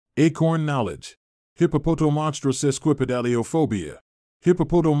Acorn knowledge. Hippopotomonstrosesquippedaliophobia.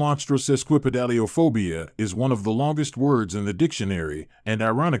 Hippopotomonstrosesquippedaliophobia is one of the longest words in the dictionary, and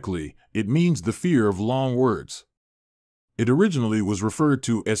ironically, it means the fear of long words. It originally was referred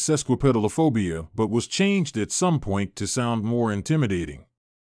to as sesquipedalophobia, but was changed at some point to sound more intimidating.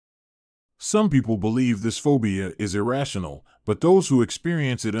 Some people believe this phobia is irrational, but those who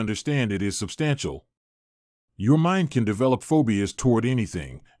experience it understand it is substantial. Your mind can develop phobias toward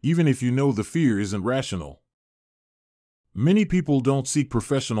anything, even if you know the fear isn't rational. Many people don't seek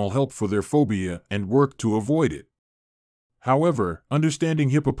professional help for their phobia and work to avoid it. However,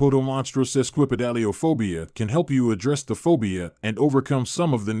 understanding hippopotomonstrosesquippedaliophobia can help you address the phobia and overcome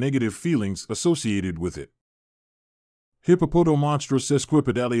some of the negative feelings associated with it.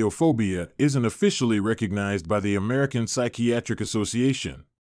 Hippopotomonstrosesquippedaliophobia isn't officially recognized by the American Psychiatric Association.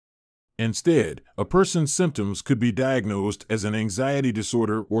 Instead, a person's symptoms could be diagnosed as an anxiety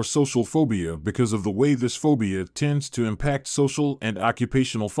disorder or social phobia because of the way this phobia tends to impact social and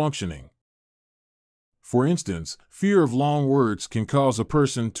occupational functioning. For instance, fear of long words can cause a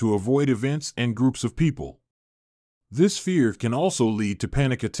person to avoid events and groups of people. This fear can also lead to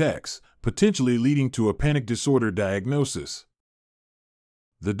panic attacks, potentially leading to a panic disorder diagnosis.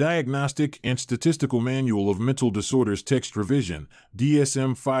 The Diagnostic and Statistical Manual of Mental Disorders Text Revision,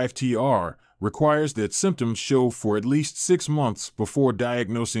 DSM-5-TR, requires that symptoms show for at least 6 months before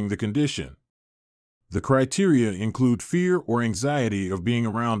diagnosing the condition. The criteria include fear or anxiety of being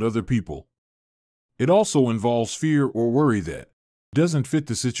around other people. It also involves fear or worry that doesn't fit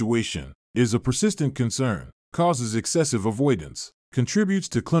the situation, is a persistent concern, causes excessive avoidance, contributes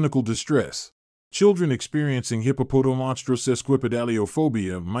to clinical distress. Children experiencing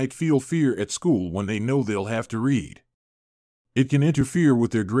hippopotomonstrosesquippedaliophobia might feel fear at school when they know they'll have to read. It can interfere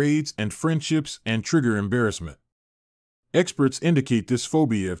with their grades and friendships and trigger embarrassment. Experts indicate this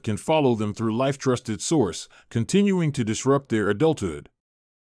phobia can follow them through life. Trusted source, continuing to disrupt their adulthood.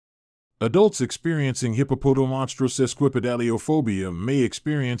 Adults experiencing hippopotomonstrosesquippedaliophobia may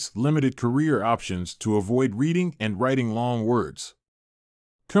experience limited career options to avoid reading and writing long words.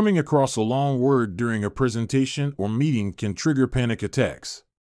 Coming across a long word during a presentation or meeting can trigger panic attacks.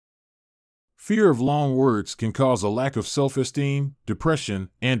 Fear of long words can cause a lack of self-esteem, depression,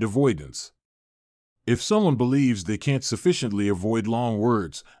 and avoidance. If someone believes they can't sufficiently avoid long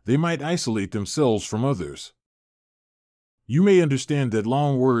words, they might isolate themselves from others. You may understand that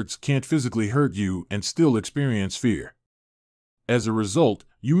long words can't physically hurt you and still experience fear. As a result,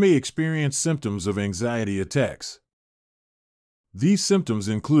 you may experience symptoms of anxiety attacks. These symptoms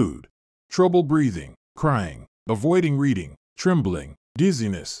include trouble breathing, crying, avoiding reading, trembling,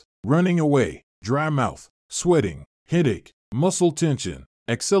 dizziness, running away, dry mouth, sweating, headache, muscle tension,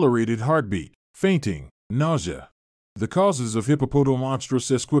 accelerated heartbeat, fainting, nausea. The causes of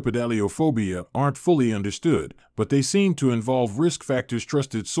hippopotomonstrosesquippedaliophobia aren't fully understood, but they seem to involve risk factors.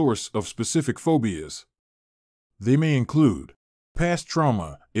 Trusted source of specific phobias. They may include past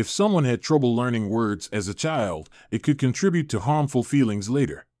trauma. If someone had trouble learning words as a child, it could contribute to harmful feelings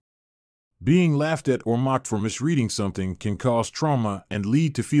later. Being laughed at or mocked for misreading something can cause trauma and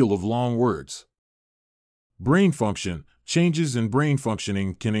lead to fear of long words. Brain function. Changes in brain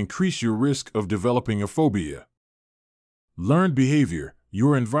functioning can increase your risk of developing a phobia. Learned behavior.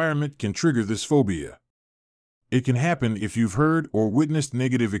 Your environment can trigger this phobia. It can happen if you've heard or witnessed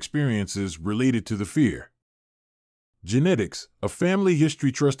negative experiences related to the fear. Genetics, a family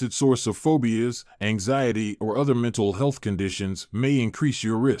history. Trusted source of phobias, anxiety, or other mental health conditions may increase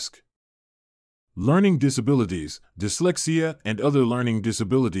your risk. Learning disabilities, dyslexia, and other learning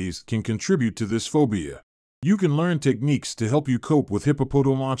disabilities can contribute to this phobia. You can learn techniques to help you cope with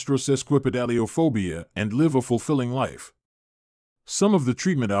hippopotomonstrosesquippedaliophobia and live a fulfilling life. Some of the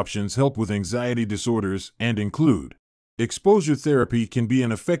treatment options help with anxiety disorders and include exposure therapy can be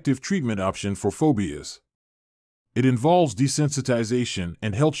an effective treatment option for phobias. It involves desensitization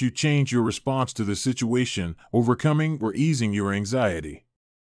and helps you change your response to the situation, overcoming or easing your anxiety.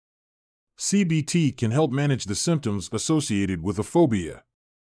 CBT can help manage the symptoms associated with a phobia.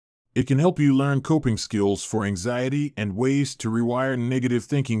 It can help you learn coping skills for anxiety and ways to rewire negative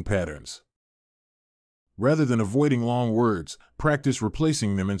thinking patterns. Rather than avoiding long words, practice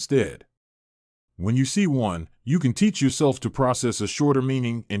replacing them instead. When you see one, you can teach yourself to process a shorter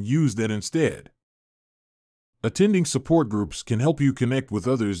meaning and use that instead. Attending support groups can help you connect with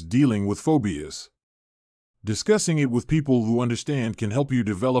others dealing with phobias. Discussing it with people who understand can help you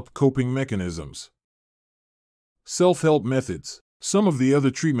develop coping mechanisms. Self-help methods. Some of the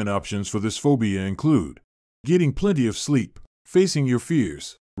other treatment options for this phobia include getting plenty of sleep, facing your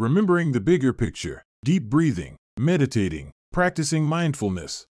fears, remembering the bigger picture, deep breathing, meditating, practicing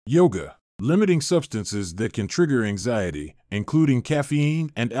mindfulness, Yoga. Limiting substances that can trigger anxiety, including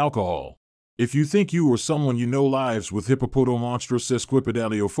caffeine and alcohol. If you think you or someone you know lives with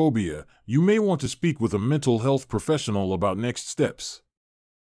Hippopotomonstrosesquippedaliophobia, you may want to speak with a mental health professional about next steps.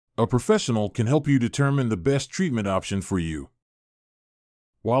 A professional can help you determine the best treatment option for you.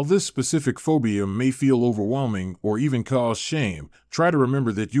 While this specific phobia may feel overwhelming or even cause shame, try to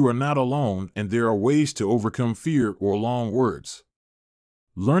remember that you are not alone and there are ways to overcome fear or long words.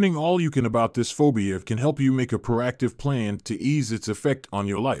 Learning all you can about this phobia can help you make a proactive plan to ease its effect on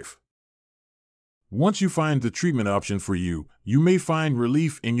your life. Once you find the treatment option for you, you may find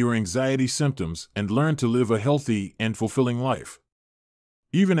relief in your anxiety symptoms and learn to live a healthy and fulfilling life.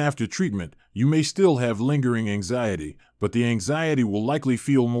 Even after treatment, you may still have lingering anxiety, but the anxiety will likely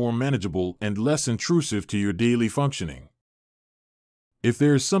feel more manageable and less intrusive to your daily functioning. If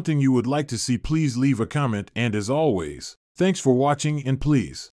there is something you would like to see, please leave a comment, and as always, thanks for watching, and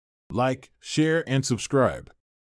please like, share, and subscribe.